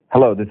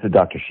Hello, this is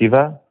Dr.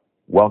 Shiva.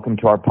 Welcome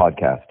to our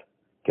podcast,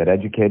 Get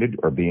Educated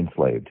or Be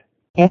Enslaved.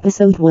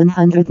 Episode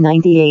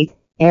 198,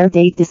 air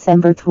date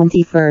December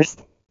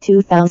 21st,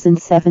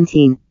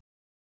 2017.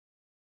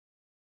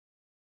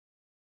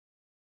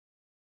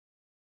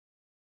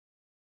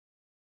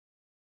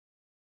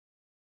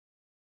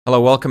 Hello,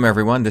 welcome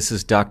everyone. This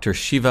is Dr.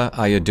 Shiva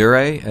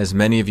Ayyadurai. As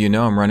many of you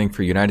know, I'm running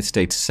for United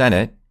States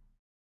Senate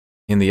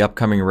in the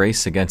upcoming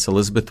race against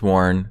Elizabeth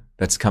Warren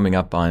that's coming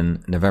up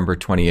on November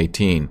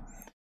 2018.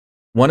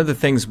 One of the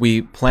things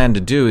we plan to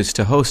do is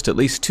to host at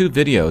least 2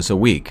 videos a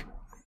week.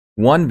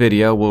 One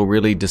video will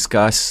really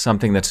discuss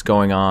something that's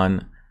going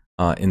on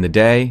in the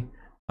day.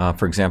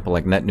 For example,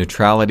 like net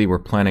neutrality, we're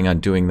planning on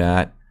doing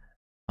that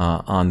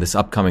on this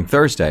upcoming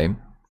Thursday.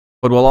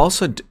 But we'll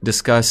also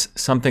discuss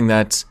something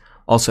that's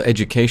also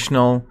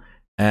educational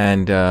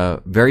and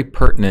very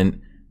pertinent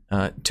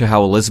to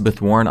how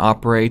Elizabeth Warren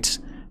operates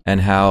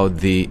and how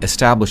the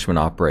establishment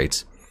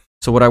operates.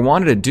 So what I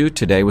wanted to do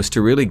today was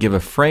to really give a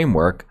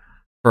framework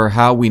for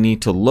how we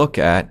need to look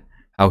at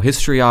how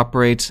history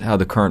operates, how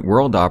the current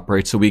world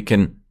operates, so we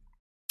can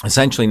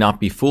essentially not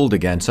be fooled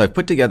again. So I've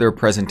put together a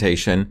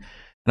presentation, and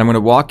I'm going to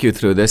walk you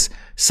through this.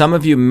 Some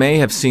of you may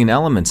have seen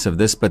elements of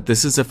this, but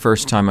this is the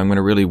first time I'm going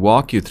to really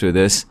walk you through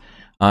this,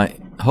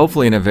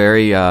 hopefully in a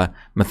very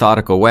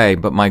methodical way.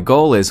 But my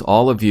goal is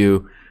all of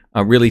you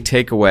really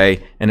take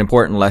away an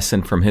important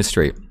lesson from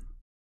history.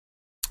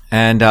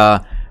 And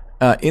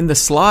in the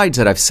slides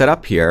that I've set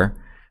up here,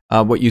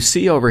 what you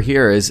see over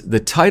here is the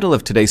title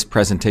of today's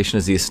presentation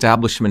is The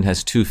Establishment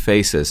Has Two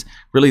Faces,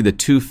 really the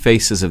two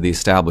faces of the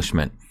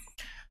establishment.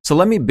 So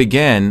let me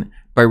begin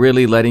by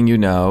really letting you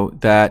know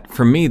that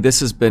for me, this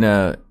has been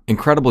an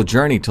incredible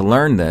journey to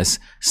learn this.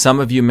 Some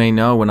of you may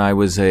know when I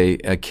was a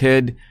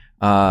kid,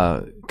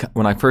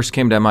 when I first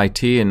came to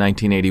MIT in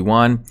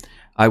 1981,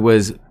 I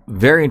was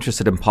very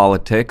interested in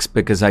politics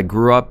because I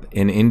grew up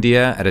in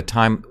India at a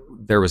time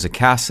there was a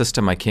caste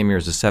system. I came here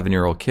as a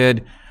 7-year-old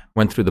kid,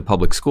 went through the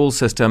public school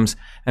systems,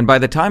 and by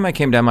the time I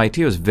came to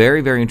MIT, I was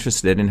very, very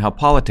interested in how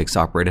politics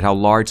operated, how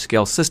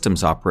large-scale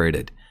systems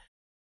operated.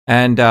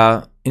 And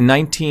in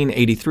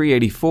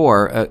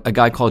 1983-84, a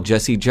guy called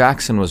Jesse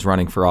Jackson was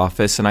running for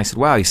office, and I said,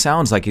 wow, he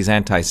sounds like he's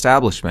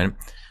anti-establishment.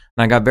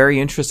 And I got very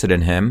interested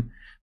in him,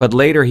 but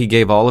later he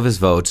gave all of his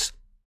votes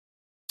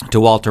to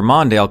Walter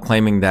Mondale,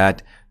 claiming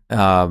that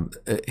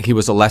he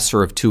was a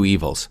lesser of two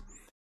evils.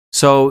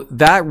 So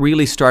that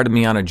really started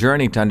me on a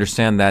journey to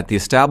understand that the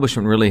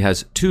establishment really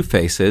has two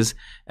faces,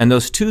 and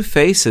those two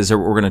faces are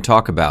what we're going to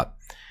talk about.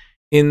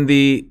 In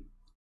the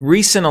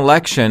recent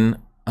election,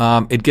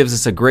 it gives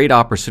us a great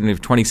opportunity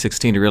of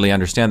 2016 to really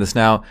understand this.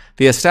 Now,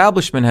 the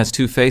establishment has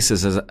two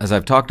faces, as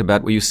I've talked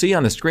about. What you see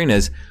on the screen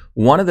is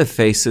one of the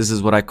faces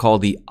is what I call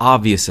the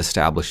obvious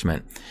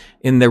establishment.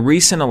 In the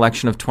recent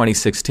election of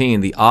 2016,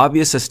 the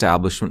obvious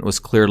establishment was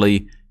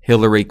clearly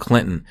Hillary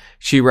Clinton.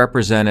 She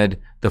represented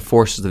the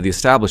forces of the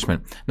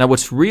establishment. Now,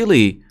 what's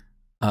really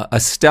a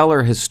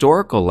stellar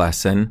historical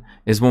lesson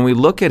is when we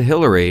look at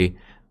Hillary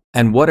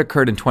and what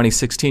occurred in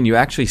 2016, you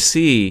actually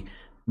see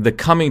the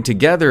coming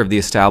together of the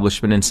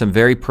establishment in some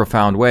very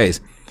profound ways.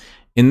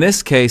 In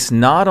this case,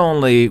 not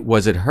only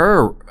was it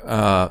her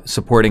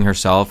supporting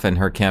herself and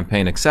her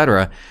campaign,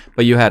 etc.,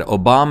 but you had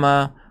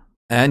Obama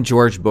and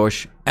George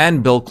Bush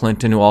and Bill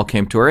Clinton who all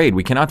came to her aid.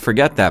 We cannot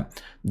forget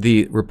that.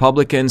 The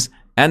Republicans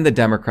and the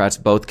Democrats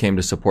both came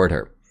to support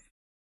her.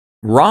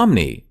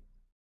 Romney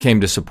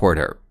came to support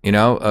her,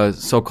 a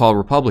so-called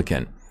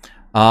Republican.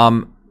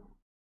 On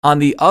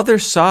the other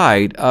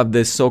side of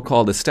this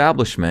so-called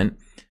establishment,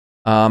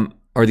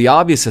 or the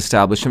obvious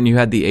establishment, you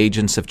had the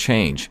agents of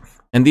change.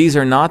 And these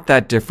are not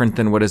that different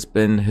than what has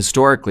been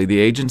historically. The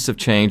agents of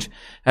change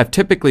have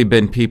typically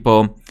been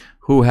people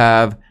who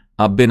have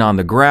been on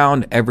the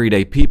ground,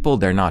 everyday people.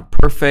 They're not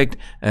perfect.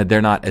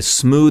 They're not as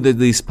smooth as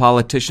these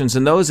politicians.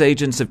 And those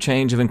agents of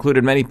change have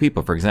included many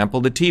people. For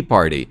example, the Tea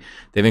Party.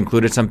 They've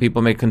included some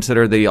people may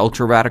consider the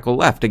ultra-radical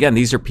left. Again,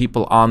 these are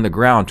people on the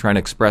ground trying to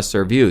express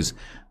their views.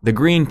 The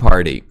Green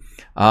Party.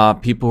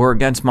 People who are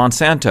against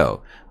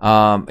Monsanto,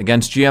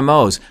 against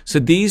GMOs. So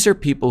these are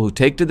people who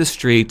take to the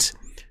streets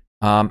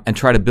and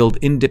try to build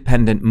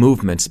independent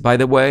movements. By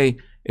the way,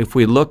 if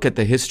we look at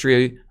the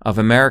history of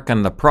America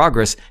and the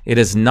progress, it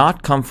has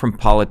not come from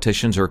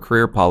politicians or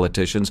career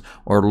politicians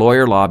or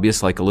lawyer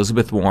lobbyists like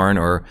Elizabeth Warren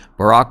or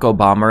Barack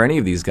Obama or any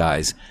of these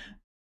guys.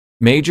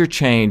 Major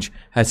change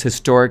has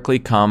historically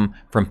come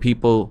from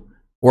people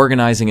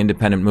organizing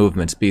independent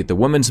movements, be it the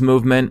women's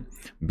movement,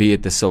 be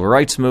it the civil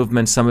rights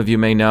movement. Some of you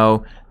may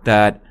know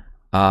that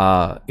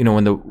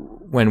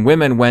when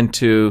women went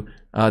to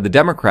the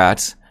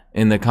Democrats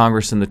in the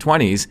Congress in the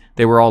 20s,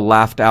 they were all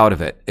laughed out of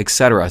it,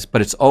 etc.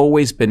 But it's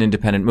always been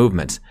independent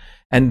movements.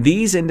 And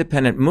these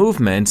independent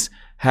movements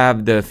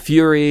have the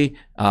fury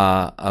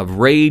of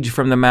rage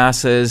from the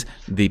masses,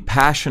 the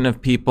passion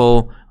of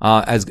people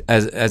as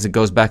it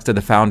goes back to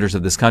the founders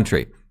of this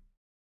country.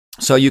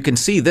 So you can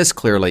see this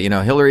clearly,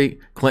 Hillary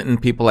Clinton,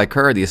 people like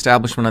her, the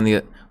establishment on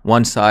the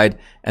one side,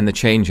 and the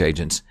change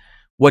agents.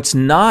 What's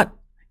not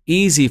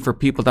easy for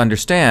people to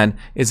understand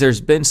is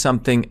there's been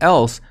something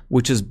else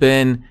which has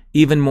been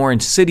even more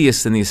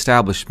insidious than the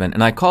establishment,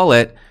 and I call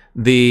it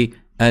the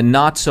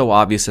not so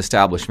obvious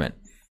establishment.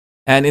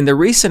 And in the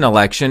recent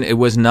election, it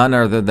was none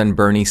other than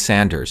Bernie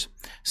Sanders.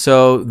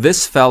 So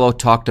this fellow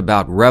talked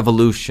about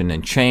revolution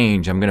and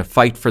change. I'm going to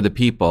fight for the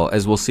people.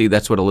 As we'll see,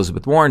 that's what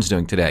Elizabeth Warren's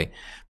doing today.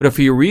 But if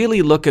you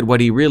really look at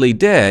what he really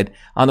did,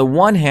 on the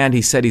one hand,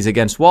 he said he's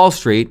against Wall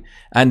Street,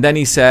 and then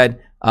he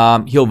said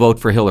he'll vote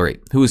for Hillary,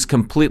 who is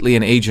completely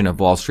an agent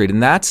of Wall Street.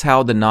 And that's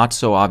how the not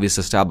so obvious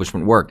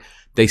establishment work.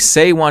 They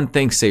say one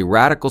thing, say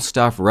radical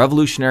stuff,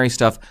 revolutionary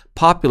stuff,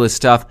 populist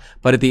stuff,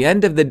 but at the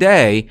end of the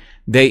day,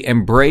 they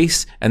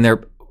embrace and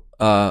they're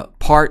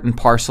part and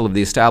parcel of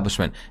the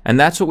establishment. And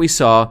that's what we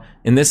saw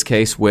in this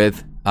case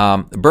with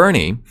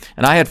Bernie.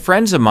 And I had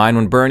friends of mine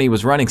when Bernie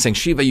was running saying,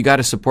 Shiva, you got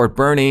to support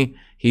Bernie.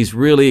 He's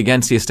really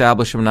against the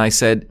establishment. And I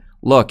said,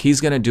 look,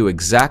 he's going to do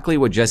exactly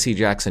what Jesse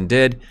Jackson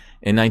did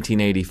in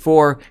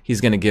 1984.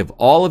 He's going to give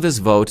all of his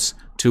votes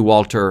to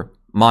Walter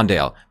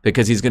Mondale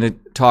because he's going to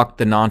talk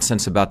the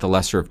nonsense about the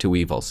lesser of two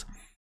evils.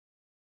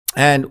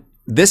 And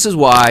this is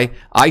why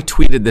I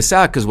tweeted this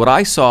out, because what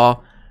I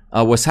saw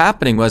was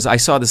happening was I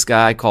saw this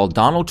guy called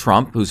Donald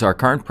Trump, who's our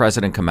current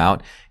president, come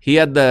out. He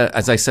had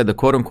as I said, the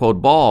quote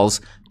unquote balls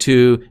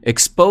to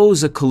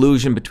expose a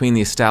collusion between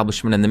the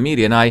establishment and the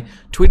media. And I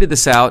tweeted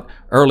this out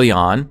early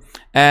on,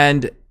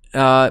 and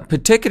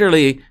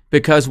particularly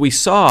because we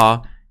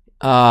saw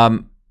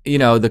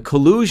the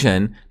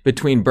collusion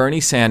between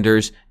Bernie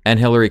Sanders and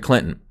Hillary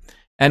Clinton.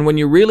 And when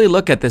you really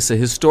look at this, a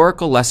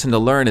historical lesson to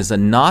learn is a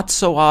not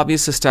so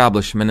obvious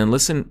establishment, and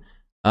listen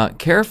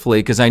carefully,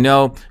 because I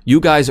know you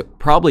guys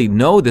probably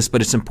know this,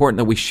 but it's important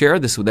that we share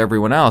this with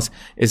everyone else,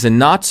 is a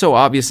not so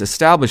obvious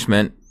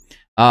establishment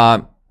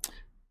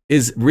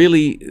is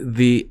really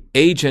the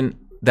agent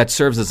that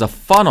serves as a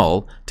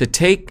funnel to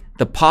take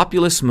the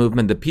populist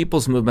movement, the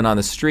people's movement on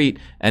the street,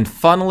 and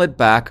funnel it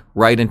back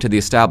right into the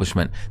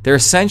establishment. They're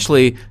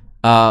essentially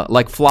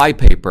like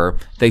flypaper.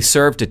 They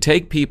serve to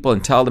take people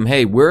and tell them,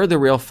 hey, we're the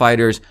real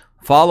fighters,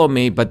 follow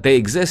me, but they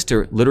exist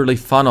to literally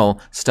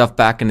funnel stuff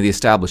back into the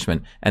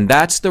establishment. And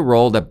that's the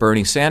role that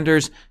Bernie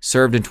Sanders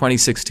served in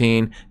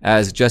 2016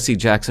 as Jesse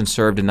Jackson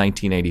served in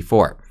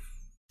 1984.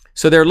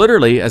 So they're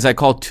literally, as I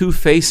call, two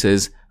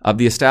faces of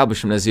the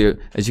establishment, as you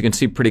can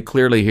see pretty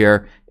clearly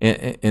here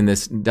in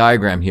this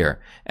diagram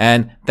here.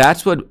 And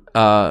that's what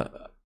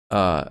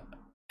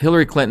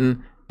Hillary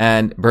Clinton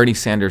and Bernie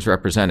Sanders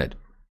represented.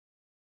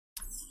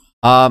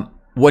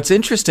 What's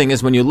interesting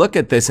is when you look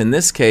at this, in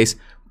this case,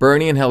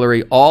 Bernie and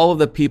Hillary, all of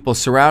the people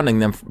surrounding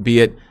them,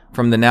 be it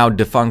from the now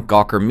defunct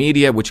Gawker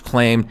Media, which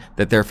claimed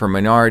that they're for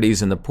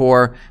minorities and the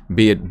poor,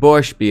 be it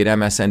Bush, be it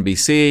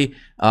MSNBC,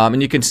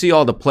 and you can see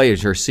all the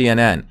players, or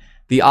CNN.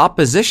 The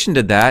opposition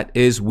to that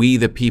is we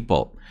the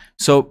people.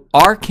 So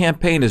our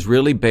campaign is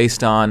really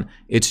based on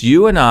it's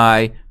you and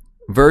I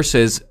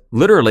versus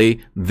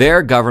literally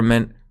their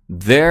government,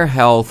 their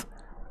health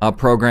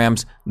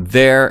programs,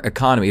 their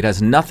economy. It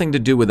has nothing to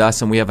do with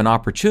us, and we have an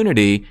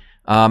opportunity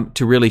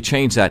to really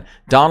change that.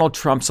 Donald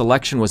Trump's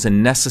election was a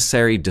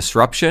necessary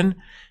disruption.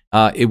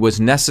 It was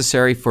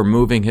necessary for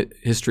moving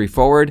history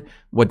forward.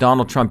 What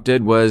Donald Trump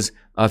did was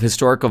of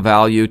historical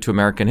value to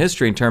American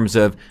history in terms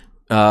of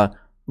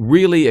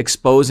really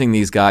exposing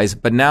these guys.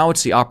 But now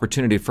it's the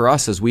opportunity for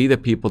us as we the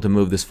people to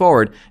move this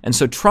forward. And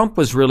so Trump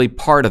was really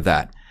part of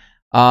that.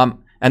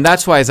 And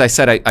that's why, as I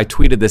said, I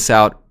tweeted this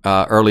out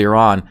earlier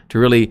on to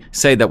really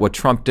say that what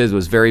Trump did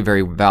was very,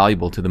 very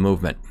valuable to the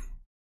movement.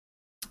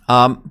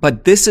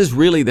 But this is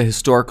really the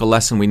historical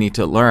lesson we need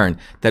to learn,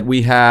 that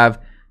we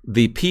have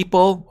the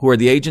people who are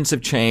the agents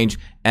of change,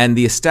 and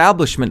the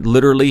establishment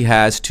literally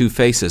has two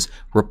faces,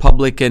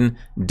 Republican,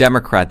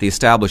 Democrat, the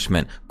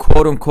establishment.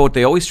 Quote unquote,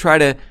 they always try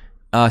to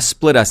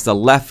split us, the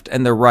left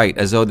and the right,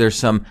 as though there's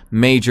some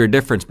major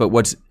difference. But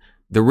what's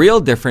the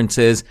real difference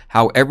is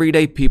how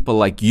everyday people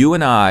like you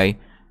and I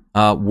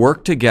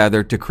work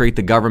together to create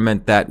the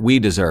government that we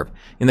deserve.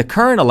 In the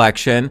current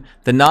election,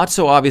 the not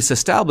so obvious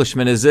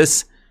establishment is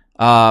this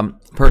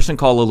person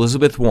called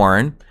Elizabeth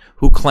Warren,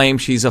 who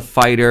claims she's a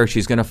fighter,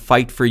 she's going to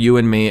fight for you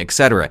and me,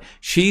 etc.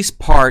 She's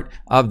part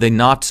of the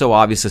not so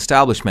obvious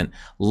establishment.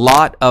 A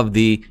lot of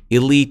the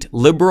elite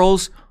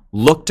liberals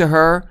look to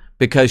her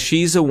because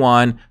she's the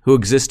one who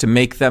exists to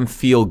make them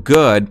feel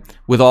good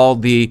with all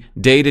the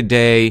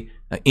day-to-day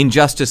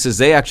injustices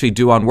they actually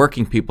do on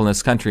working people in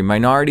this country.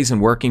 Minorities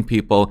and working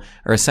people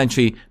are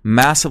essentially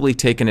massively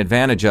taken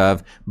advantage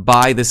of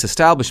by this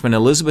establishment.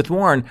 Elizabeth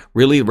Warren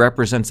really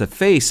represents the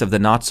face of the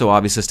not so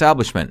obvious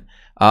establishment.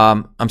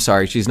 I'm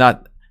sorry,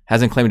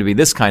 hasn't claimed to be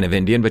this kind of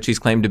Indian, but she's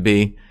claimed to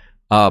be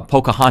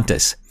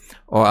Pocahontas.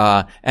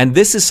 And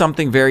this is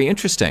something very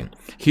interesting.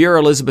 Here,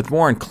 Elizabeth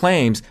Warren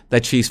claims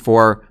that she's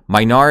for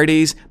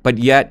minorities, but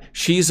yet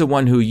she's the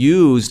one who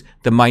used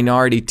the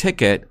minority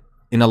ticket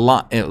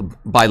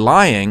by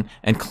lying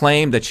and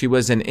claimed that she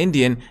was an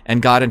Indian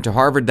and got into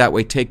Harvard that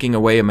way, taking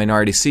away a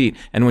minority seat.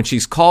 And when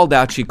she's called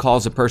out, she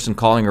calls the person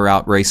calling her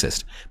out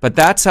racist. But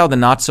that's how the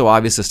not so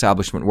obvious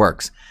establishment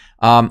works.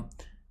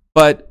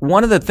 But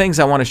one of the things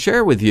I want to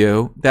share with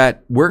you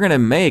that we're going to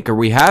make, or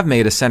we have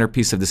made a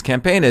centerpiece of this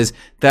campaign, is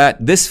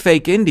that this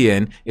fake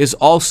Indian is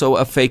also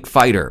a fake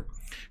fighter.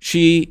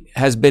 She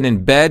has been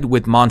in bed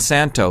with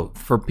Monsanto.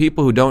 For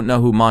people who don't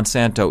know who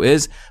Monsanto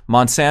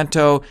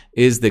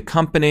is the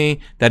company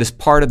that is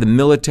part of the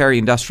military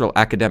industrial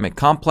academic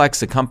complex,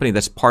 the company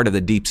that's part of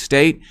the deep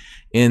state.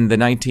 In the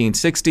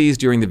 1960s,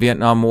 during the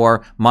Vietnam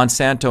War,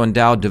 Monsanto and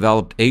Dow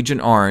developed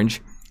Agent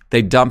Orange.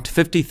 They dumped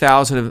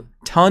 50,000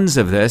 tons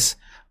of this,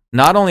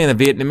 not only in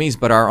the Vietnamese,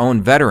 but our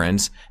own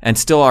veterans, and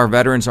still our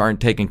veterans aren't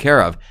taken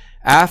care of.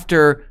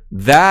 After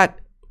that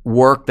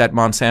work that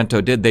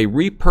Monsanto did, they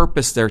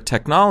repurposed their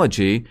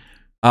technology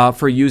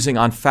for using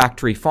on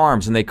factory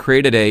farms, and they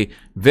created a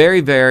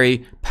very,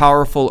 very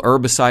powerful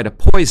herbicide, a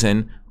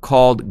poison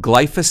called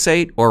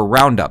glyphosate or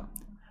Roundup.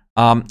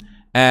 And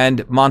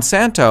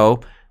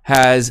Monsanto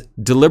has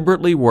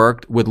deliberately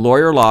worked with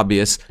lawyer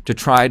lobbyists to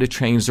try to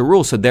change the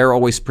rules, so they're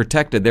always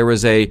protected. There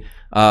was a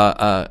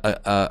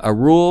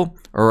rule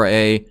or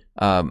a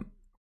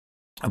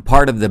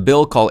part of the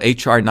bill called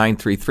H.R.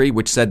 933,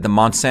 which said the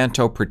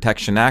Monsanto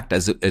Protection Act,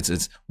 as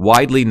it's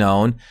widely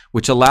known,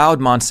 which allowed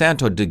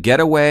Monsanto to get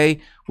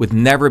away with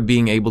never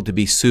being able to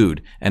be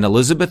sued. And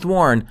Elizabeth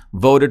Warren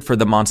voted for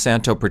the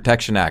Monsanto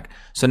Protection Act.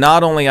 So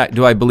not only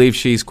do I believe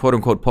she's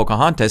quote-unquote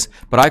Pocahontas,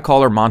 but I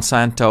call her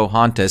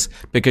Monsanto-Hontas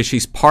because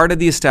she's part of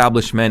the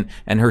establishment,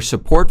 and her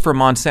support for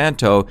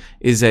Monsanto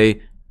is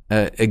a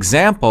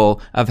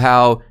example of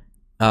how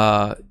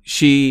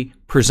she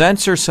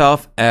presents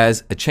herself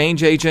as a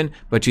change agent,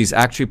 but she's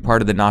actually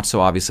part of the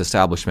not-so-obvious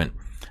establishment.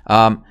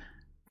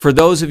 For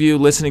those of you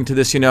listening to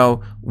this, you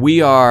know,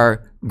 we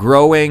are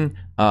growing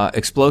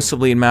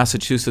explosively in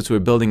Massachusetts. We're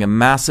building a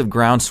massive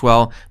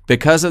groundswell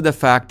because of the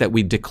fact that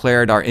we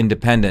declared our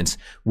independence.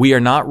 We are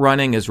not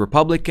running as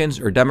Republicans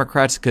or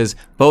Democrats because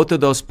both of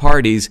those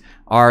parties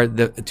are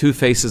the two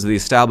faces of the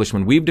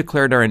establishment. We've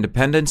declared our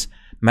independence.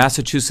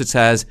 Massachusetts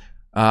has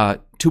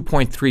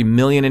 2.3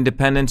 million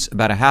independents,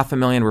 about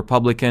 500,000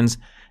 Republicans,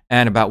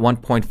 and about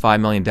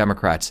 1.5 million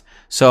Democrats.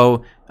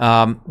 So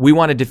we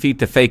want to defeat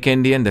the fake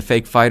Indian, the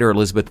fake fighter,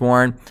 Elizabeth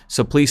Warren.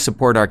 So please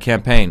support our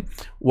campaign.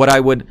 What I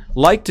would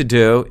like to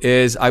do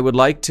is I would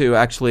like to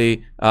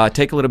actually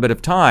take a little bit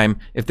of time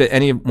if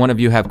any one of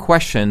you have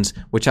questions,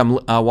 which I'm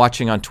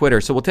watching on Twitter.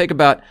 So we'll take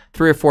about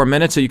 3 or 4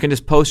 minutes. So you can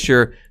just post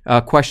your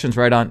questions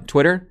right on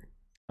Twitter.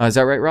 Is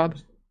that right, Rob?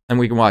 And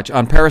we can watch.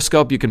 On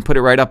Periscope, you can put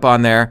it right up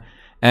on there.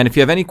 And if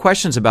you have any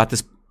questions about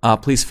this,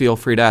 please feel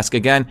free to ask.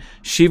 Again,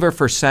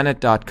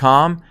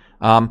 shivaforsenate.com.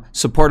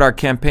 Support our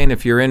campaign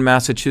if you're in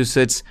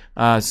Massachusetts.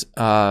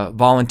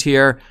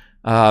 Volunteer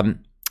to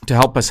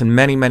help us in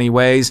many, many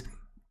ways.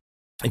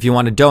 If you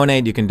want to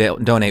donate, you can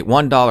donate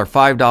 $1,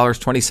 $5,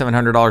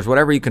 $2,700,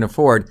 whatever you can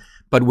afford.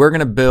 But we're going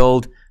to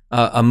build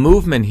a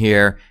movement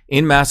here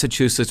in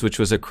Massachusetts, which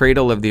was a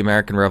cradle of the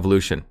American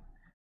Revolution.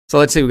 So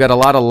let's see, we've got a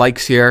lot of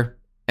likes here.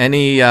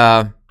 Any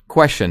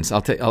questions?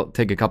 I'll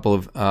take a couple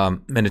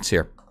of minutes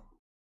here.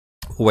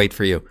 We'll wait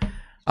for you.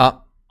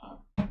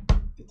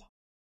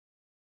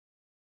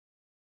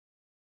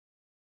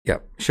 Yeah,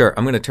 sure.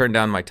 I'm going to turn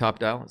down my top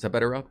dial. Is that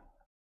better, Rob?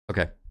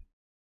 Okay.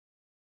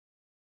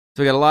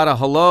 So we got a lot of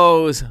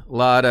hellos, a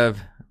lot of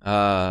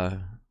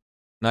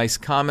nice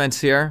comments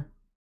here.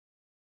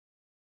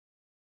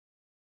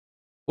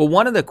 Well,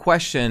 one of the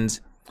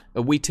questions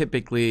that we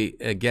typically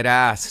get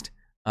asked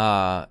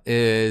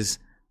is,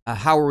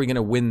 how are we going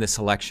to win this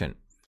election?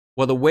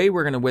 Well, the way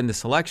we're going to win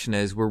this election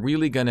is we're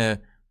really going to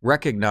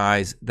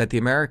recognize that the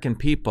American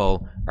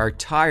people are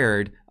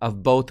tired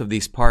of both of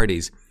these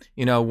parties.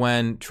 You know,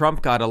 when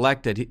Trump got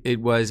elected, it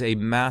was a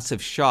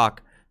massive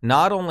shock,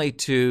 not only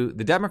to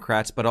the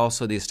Democrats, but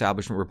also the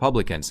establishment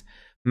Republicans.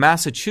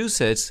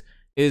 Massachusetts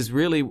is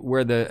really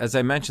where as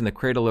I mentioned, the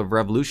cradle of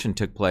revolution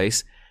took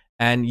place.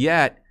 And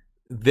yet,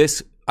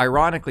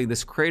 ironically,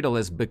 this cradle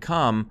has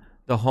become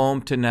the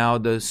home to now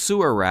the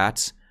sewer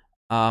rats,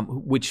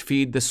 which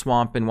feed the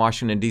swamp in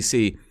Washington,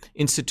 D.C.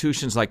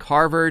 Institutions like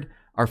Harvard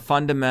are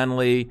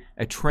fundamentally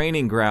a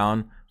training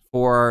ground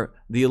for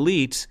the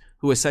elites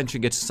who essentially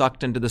get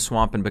sucked into the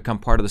swamp and become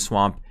part of the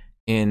swamp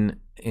in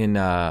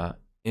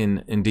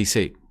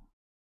D.C.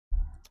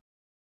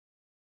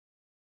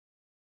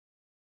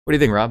 What do you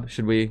think, Rob?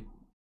 Should we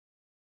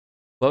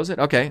close it?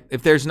 Okay.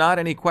 If there's not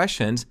any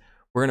questions,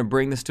 we're going to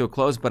bring this to a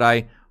close, but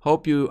I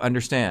hope you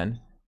understand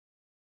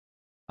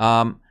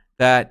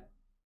that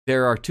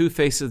there are two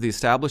faces of the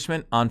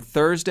establishment. On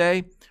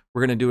Thursday,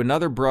 we're going to do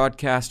another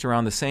broadcast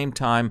around the same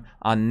time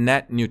on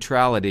net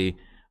neutrality.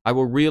 I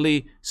will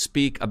really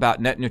speak about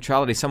net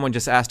neutrality. Someone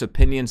just asked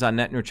opinions on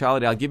net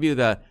neutrality. I'll give you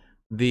a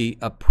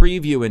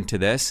preview into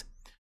this.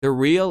 The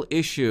real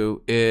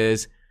issue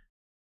is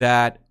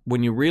that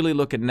when you really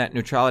look at net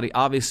neutrality,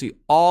 obviously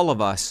all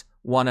of us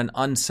want an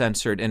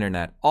uncensored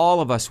internet. All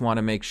of us want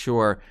to make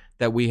sure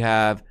that we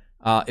have,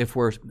 if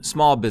we're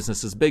small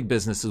businesses, big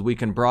businesses, we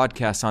can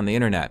broadcast on the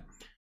internet.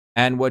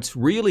 And what's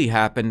really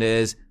happened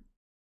is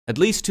at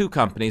least two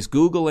companies,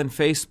 Google and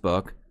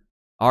Facebook,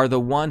 are the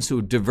ones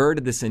who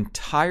diverted this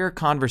entire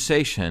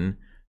conversation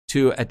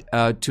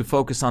to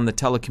focus on the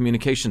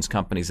telecommunications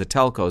companies, the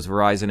telcos,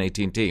 Verizon,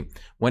 AT&T,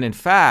 when in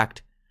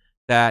fact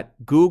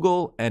that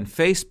Google and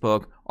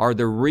Facebook are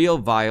the real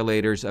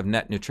violators of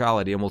net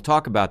neutrality, and we'll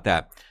talk about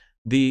that.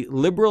 The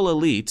liberal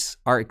elites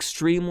are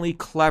extremely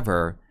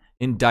clever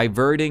in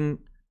diverting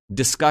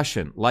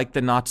discussion, like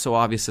the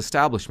not-so-obvious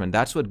establishment.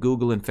 That's what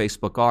Google and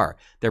Facebook are.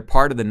 They're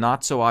part of the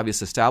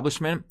not-so-obvious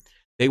establishment.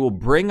 They will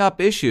bring up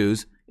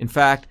issues, in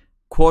fact,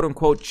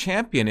 quote-unquote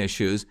champion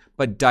issues,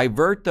 but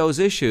divert those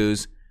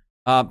issues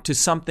to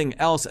something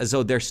else as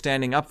though they're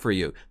standing up for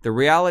you. The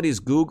reality is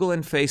Google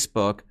and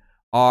Facebook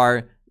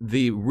are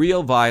the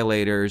real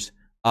violators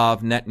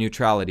of net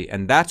neutrality,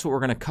 and that's what we're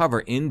going to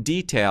cover in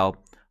detail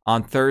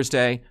on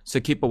Thursday, so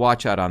keep a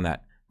watch out on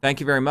that.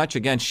 Thank you very much.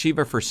 Again,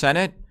 Shiva for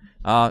Senate.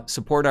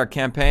 Support our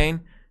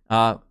campaign.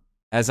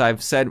 As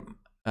I've said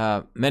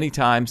many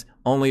times,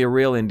 only a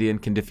real Indian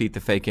can defeat the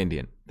fake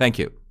Indian. Thank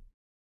you.